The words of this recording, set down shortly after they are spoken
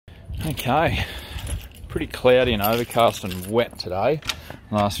Okay, pretty cloudy and overcast and wet today.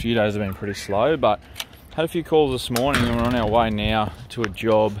 The last few days have been pretty slow, but had a few calls this morning and we're on our way now to a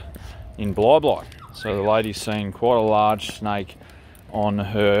job in Bli Bli. So the lady's seen quite a large snake on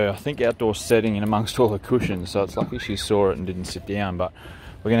her, I think, outdoor setting in amongst all the cushions, so it's lucky she saw it and didn't sit down. But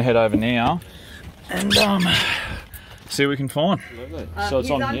we're going to head over now and see what we can find. So it's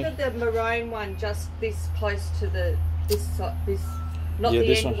he's on under here. the maroon one, just this close to the not Yeah, the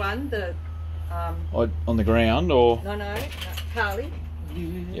this end one. the On the ground, or? no, Carly.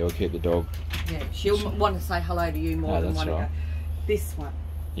 Yeah, we'll keep the dog. Yeah, she'll want to say hello to you more than that's want to right. go. This one.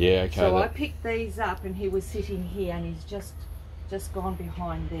 Yeah, okay. So I picked these up, and he was sitting here, and he's just gone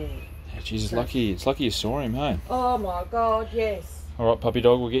behind there. Yeah, geez, it's lucky you saw him, hey? Oh my God, yes. All right, puppy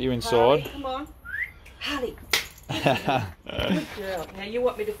dog, we'll get you inside. Harley, come on, Harley. Good girl. Now you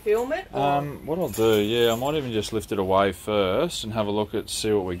want me to film it? Or? What I'll do, yeah, I might even just lift it away first and have a look at,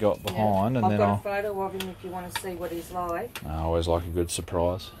 see what we got behind, and I've then got a photo of him if you want to see what he's like. I always like a good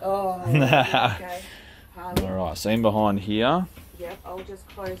surprise. Oh, okay. Harley. All right, so in behind here. Yep, I'll just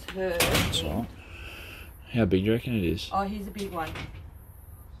close her. That's all right. How big do you reckon it is? Oh, here's a big one.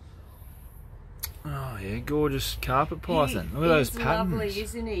 Oh yeah, gorgeous carpet python. Look at those patterns. Lovely,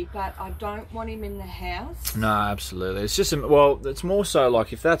 isn't he? But I don't want him in the house. No, absolutely. It's just, well, it's more so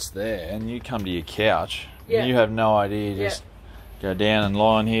like if that's there and you come to your couch and you have no idea, just go down and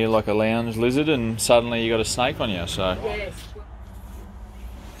lie in here like a lounge lizard and suddenly you got a snake on you, so. Yes.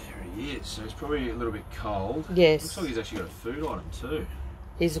 There he is, so he's probably a little bit cold. Yes. Looks like he's actually got a food item too.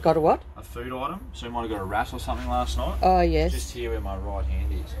 He's got a what? A food item, so he might have got a rat or something last night. Oh, yes. Just here where my right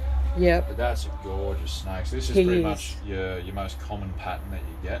hand is. Yep. But that's a gorgeous snake. So this is pretty much your most common pattern that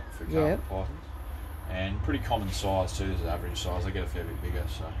you get for carpet pythons. And pretty common size too, this is average size. They get a fair bit bigger.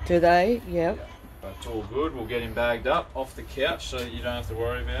 So. Do they? Yep. Yeah. But it's all good. We'll get him bagged up off the couch so you don't have to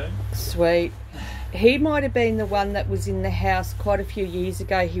worry about him. Sweet. He might have been the one that was in the house quite a few years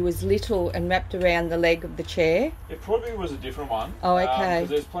ago. He was little and wrapped around the leg of the chair. It probably was a different one. Oh, okay.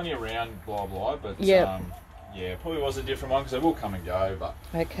 There's plenty around Bli Bli, but yeah, it probably was a different one because they will come and go, but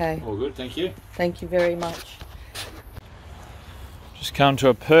okay. All good, thank you. Thank you very much. Just come to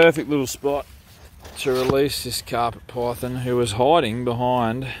a perfect little spot to release this carpet python who was hiding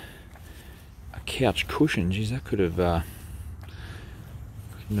behind a couch cushion. Geez, that couldn't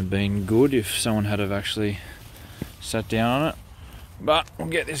have been good if someone had have actually sat down on it. But we'll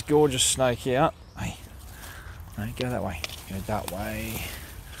get this gorgeous snake out. Hey, no, go that way. Go that way.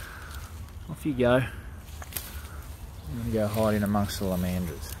 Off you go. I'm going to go hide in amongst the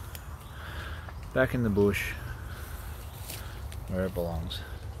lamandras. Back in the bush, where it belongs.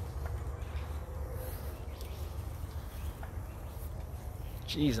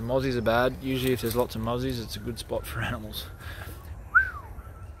 Geez, the mozzies are bad. Usually if there's lots of mozzies, it's a good spot for animals.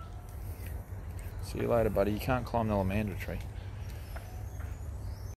 See you later, buddy. You can't climb the lamandra tree.